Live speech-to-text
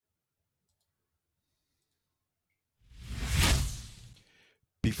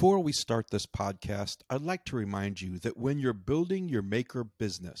Before we start this podcast, I'd like to remind you that when you're building your maker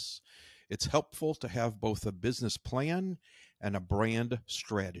business, it's helpful to have both a business plan and a brand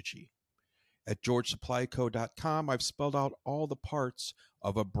strategy. At georgesupplyco.com, I've spelled out all the parts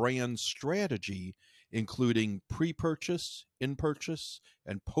of a brand strategy, including pre-purchase, in-purchase,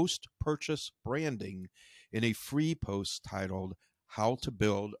 and post-purchase branding in a free post titled How to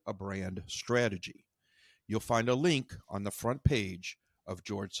Build a Brand Strategy. You'll find a link on the front page of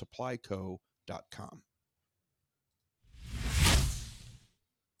georgesupplyco.com.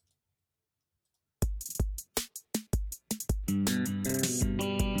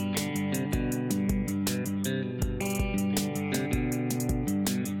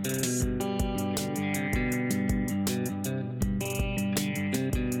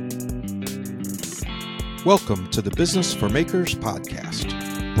 Welcome to the Business for Makers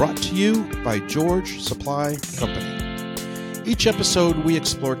podcast, brought to you by George Supply Company. Each episode, we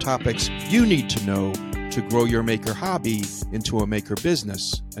explore topics you need to know to grow your maker hobby into a maker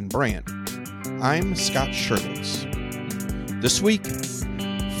business and brand. I'm Scott Shirlitz. This week,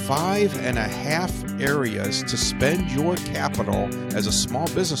 5.5 areas to spend your capital as a small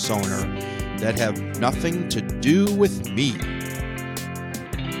business owner that have nothing to do with me.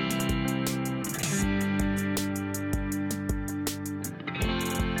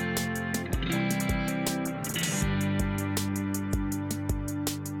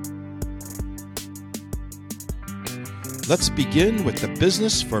 Let's begin with the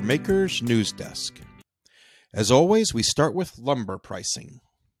Business for Makers news desk. As always, we start with lumber pricing.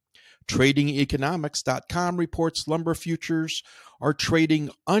 TradingEconomics.com reports lumber futures are trading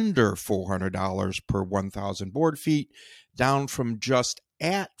under $400 per 1,000 board feet, down from just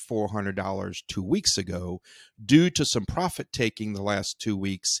at $400 2 weeks ago, due to some profit taking the last 2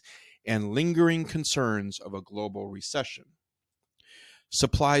 weeks and lingering concerns of a global recession.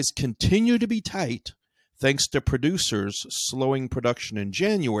 Supplies continue to be tight, thanks to producers slowing production in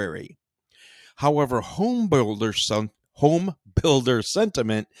January. However, home builder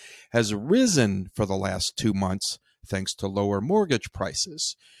sentiment has risen for the last 2 months thanks to lower mortgage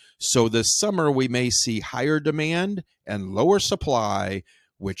prices. So this summer we may see higher demand and lower supply,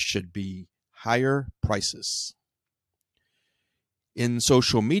 which should be higher prices. In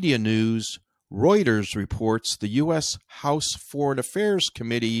social media news, Reuters reports the U.S. House Foreign Affairs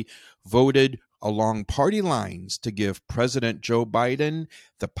Committee voted along party lines to give President Joe Biden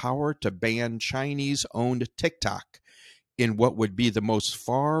the power to ban Chinese-owned TikTok in what would be the most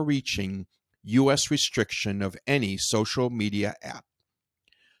far-reaching U.S. restriction of any social media app.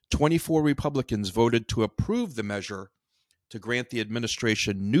 24 Republicans voted to approve the measure to grant the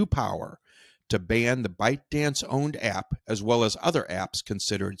administration new power to ban the ByteDance-owned app as well as other apps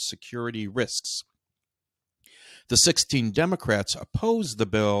considered security risks. The 16 Democrats opposed the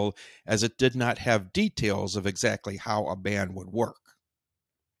bill as it did not have details of exactly how a ban would work.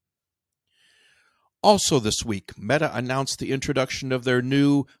 Also this week, Meta announced the introduction of their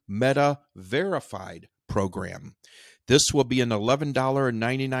new Meta Verified program. This will be an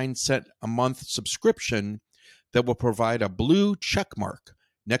 $11.99 a month subscription that will provide a blue check mark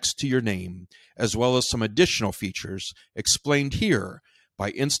next to your name, as well as some additional features explained here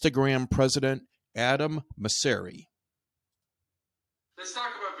by Instagram President Adam Mosseri. Let's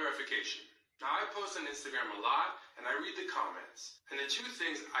talk about verification. Now, I post on Instagram a lot, and I read the comments. And the two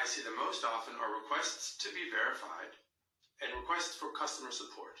things I see the most often are requests to be verified and requests for customer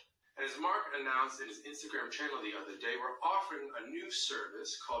support. And as Mark announced in his Instagram channel the other day, we're offering a new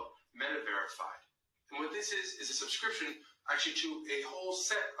service called Meta Verified. And what this is a subscription actually to a whole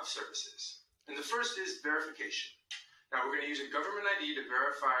set of services. And the first is verification. Now, we're going to use a government ID to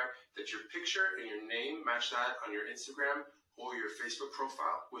verify that your picture and your name match that on your Instagram or your Facebook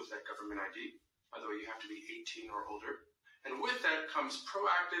profile with that government ID. By the way, you have to be 18 or older. And with that comes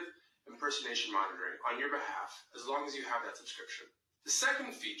proactive impersonation monitoring on your behalf, as long as you have that subscription. The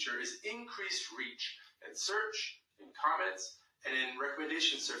second feature is increased reach in search, in comments, and in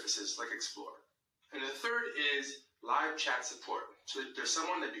recommendation services like Explore. And the third is live chat support, so that there's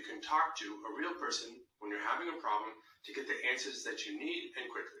someone that you can talk to, a real person, when you're having a problem, to get the answers that you need and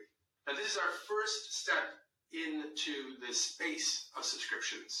quickly. Now, this is our first step into this space of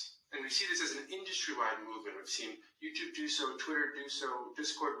subscriptions. And we see this as an industry-wide movement. We've seen YouTube do so, Twitter do so,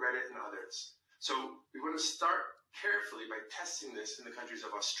 Discord, Reddit, and others. So we want to start carefully by testing this in the countries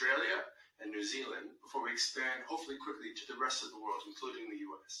of Australia and New Zealand before we expand, hopefully quickly, to the rest of the world, including the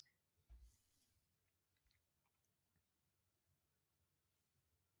US.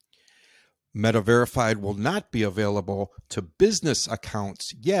 Meta Verified will not be available to business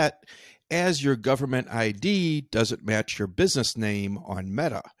accounts yet, as your government ID doesn't match your business name on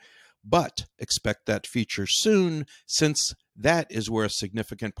Meta. But expect that feature soon, since that is where a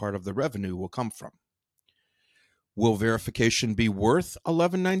significant part of the revenue will come from. Will verification be worth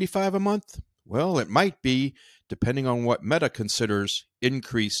 $11.95 a month? Well, it might be, depending on what Meta considers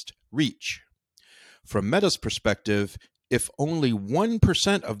increased reach. From Meta's perspective, if only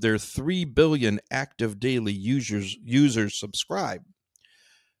 1% of their 3 billion active daily users subscribe,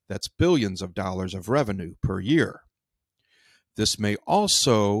 that's billions of dollars of revenue per year. This may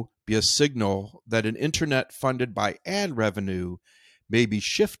also be a signal that an internet funded by ad revenue may be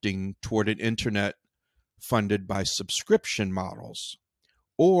shifting toward an internet funded by subscription models,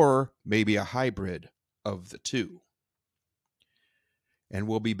 or maybe a hybrid of the two. And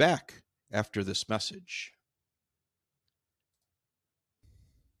we'll be back after this message.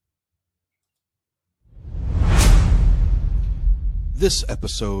 This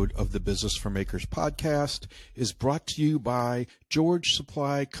episode of the Business for Makers podcast is brought to you by George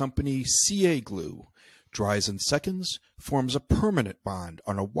Supply Company CA Glue. Dries in seconds, forms a permanent bond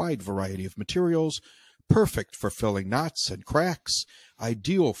on a wide variety of materials, perfect for filling knots and cracks,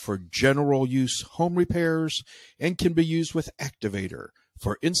 ideal for general use home repairs, and can be used with activator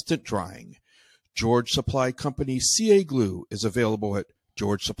for instant drying. George Supply Company CA Glue is available at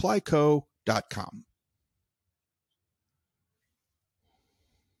georgesupplyco.com.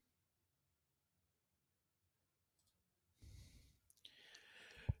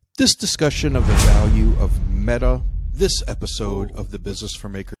 This discussion of the value of Meta, this episode of the Business for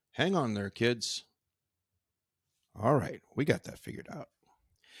Makers. Hang on there, kids. All right, we got that figured out.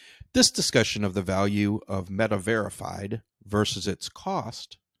 This discussion of the value of Meta Verified versus its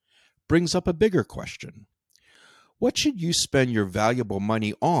cost brings up a bigger question. What should you spend your valuable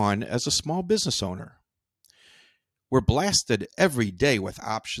money on as a small business owner? We're blasted every day with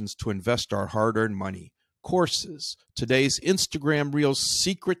options to invest our hard-earned money. Courses, today's Instagram Reels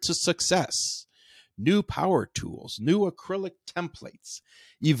secret to success, new power tools, new acrylic templates,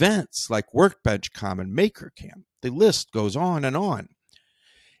 events like WorkbenchCon and MakerCamp. The list goes on and on.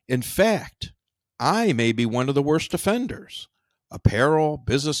 In fact, I may be one of the worst offenders. Apparel,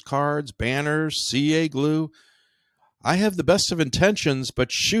 business cards, banners, CA glue. I have the best of intentions,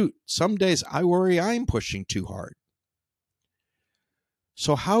 but shoot, some days I worry I'm pushing too hard.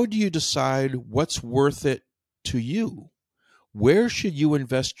 So how do you decide what's worth it to you? Where should you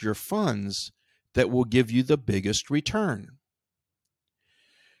invest your funds that will give you the biggest return?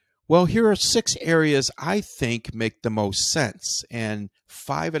 Well, here are 6 areas I think make the most sense, and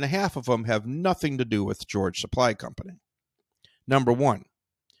 5.5 of them have nothing to do with George Supply Company. Number 1,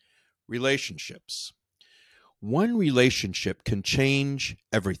 relationships. One relationship can change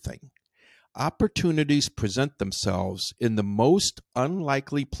everything. Opportunities present themselves in the most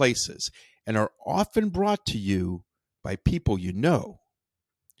unlikely places and are often brought to you by people you know.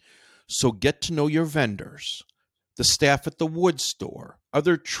 So get to know your vendors, the staff at the wood store,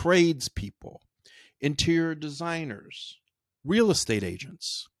 other tradespeople, interior designers, real estate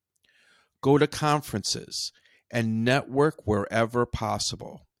agents. Go to conferences and network wherever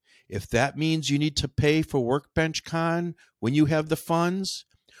possible. If that means you need to pay for WorkbenchCon when you have the funds,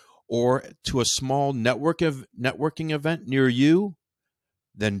 or to a small networking event near you,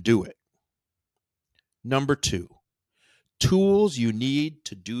 then do it. Number 2, tools you need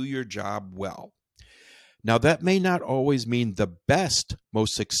to do your job well. Now, that may not always mean the best,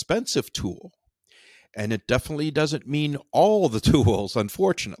 most expensive tool, and it definitely doesn't mean all the tools,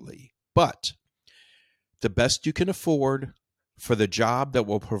 unfortunately, but the best you can afford for the job that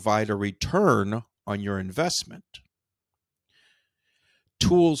will provide a return on your investment.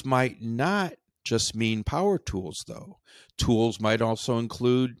 Tools might not just mean power tools, though. Tools might also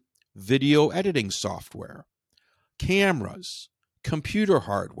include video editing software, cameras, computer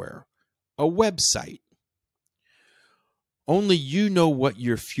hardware, a website. Only you know what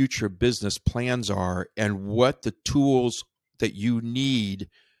your future business plans are and what the tools that you need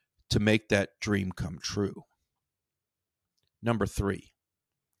to make that dream come true. Number 3,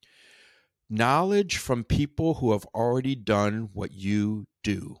 knowledge from people who have already done what you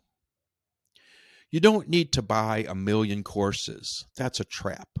do. You don't need to buy 1 million courses. That's a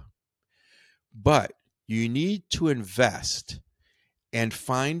trap. But you need to invest and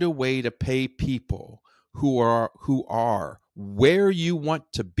find a way to pay people who are where you want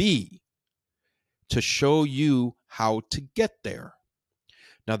to be to show you how to get there.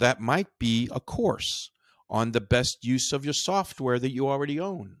 Now, that might be a course on the best use of your software that you already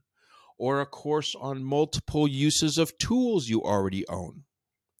own, or a course on multiple uses of tools you already own.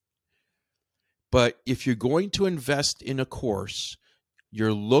 But if you're going to invest in a course,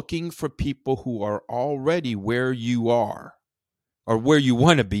 You're looking for people who are already where you are, or where you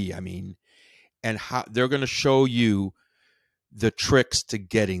want to be, and how they're going to show you the tricks to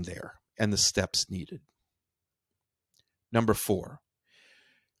getting there and the steps needed. Number 4,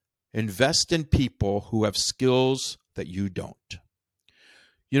 invest in people who have skills that you don't.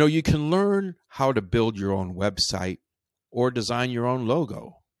 You can learn how to build your own website or design your own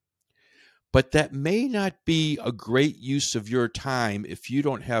logo, but that may not be a great use of your time if you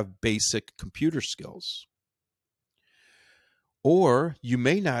don't have basic computer skills. Or you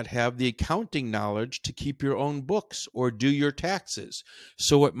may not have the accounting knowledge to keep your own books or do your taxes.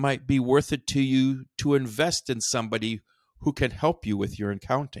 So it might be worth it to you to invest in somebody who can help you with your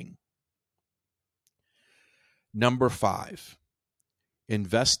accounting. Number 5,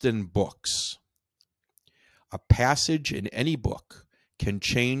 invest in books. A passage in any book can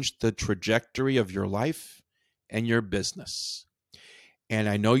change the trajectory of your life and your business. And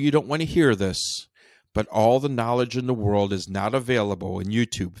I know you don't want to hear this, but all the knowledge in the world is not available in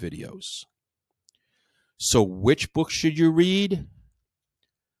YouTube videos. So which book should you read?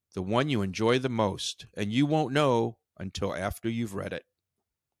 The one you enjoy the most, and you won't know until after you've read it.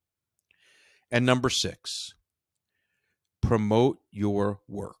 And number 6, promote your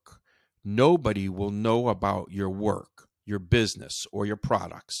work. Nobody will know about your work, your business, or your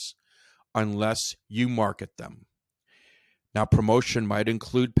products unless you market them. Now, promotion might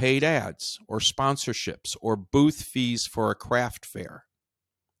include paid ads or sponsorships or booth fees for a craft fair.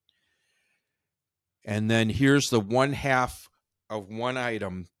 And then here's the 1/2 of one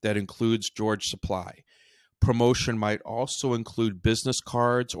item that includes George Supply. Promotion might also include business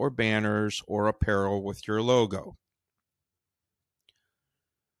cards or banners or apparel with your logo.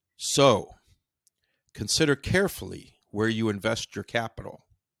 So, consider carefully where you invest your capital.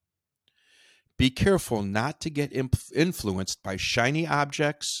 Be careful not to get influenced by shiny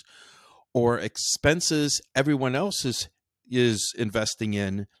objects or expenses everyone else is investing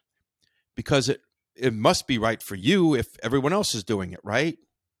in, because it must be right for you if everyone else is doing it, right?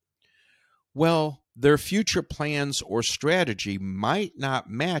 Well, their future plans or strategy might not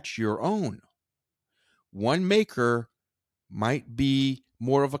match your own. One maker might be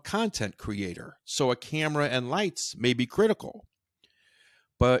more of a content creator, so a camera and lights may be critical.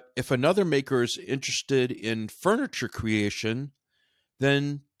 But if another maker is interested in furniture creation,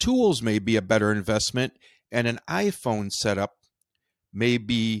 then tools may be a better investment, and an iPhone setup may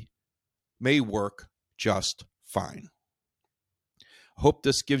work just fine. I hope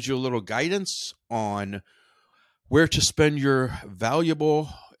this gives you a little guidance on where to spend your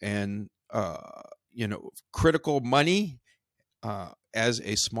valuable and critical money as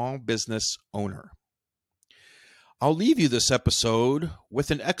a small business owner. I'll leave you this episode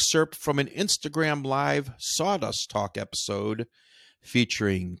with an excerpt from an Instagram Live Sawdust Talk episode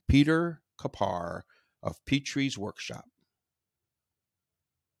featuring Peter Kapar of Petrie's Workshop.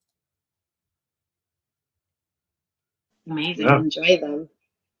 Amazing. Yeah. Enjoy them.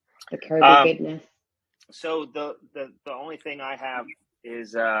 The curve of goodness. So the only thing I have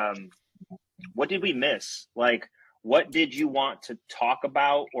is what did we miss? Like, what did you want to talk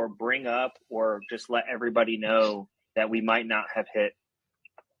about or bring up or just let everybody know that we might not have hit?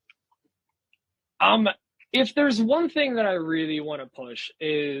 If there's one thing that I really want to push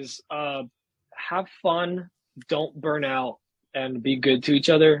is have fun, don't burn out, and be good to each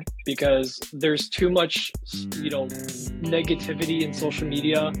other, because there's too much, negativity in social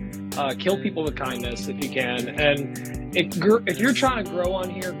media. Kill people with kindness if you can. And if you're trying to grow on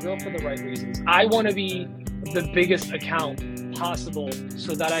here, grow for the right reasons. I want to be the biggest account possible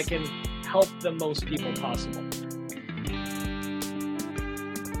so that I can help the most people possible.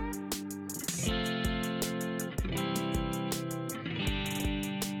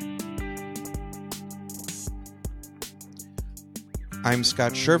 I'm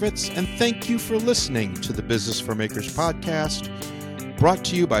Scott Shervitz, and thank you for listening to the Business for Makers podcast, brought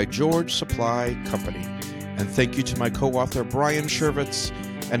to you by George Supply Company. And thank you to my co-author, Brian Shervitz,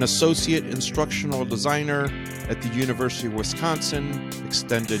 an associate instructional designer at the University of Wisconsin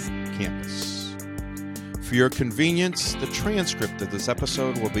Extended Campus. For your convenience, the transcript of this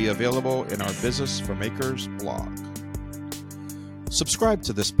episode will be available in our Business for Makers blog. Subscribe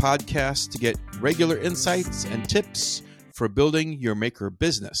to this podcast to get regular insights and tips for building your maker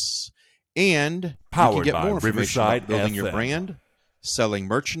business. And Powered you can get by more information about building your brand, selling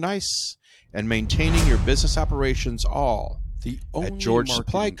merchandise, and maintaining your business operations, all at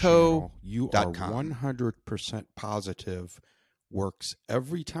GeorgeSupplyCo.com. You are 100% positive works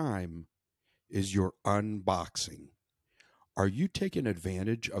every time is your unboxing. Are you taking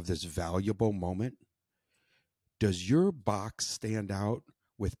advantage of this valuable moment? Does your box stand out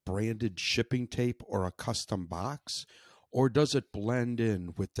with branded shipping tape or a custom box, or does it blend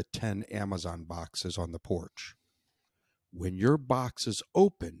in with the 10 Amazon boxes on the porch? When your box is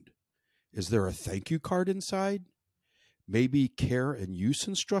opened, is there a thank you card inside? Maybe care and use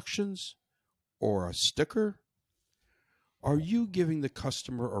instructions or a sticker? Are you giving the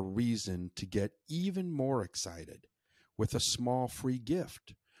customer a reason to get even more excited with a small free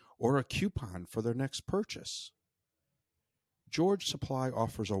gift or a coupon for their next purchase? George Supply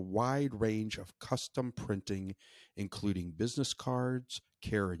offers a wide range of custom printing, including business cards,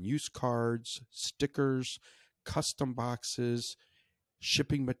 care and use cards, stickers, custom boxes,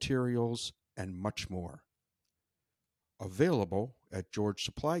 shipping materials, and much more. Available at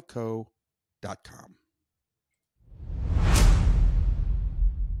georgesupplyco.com.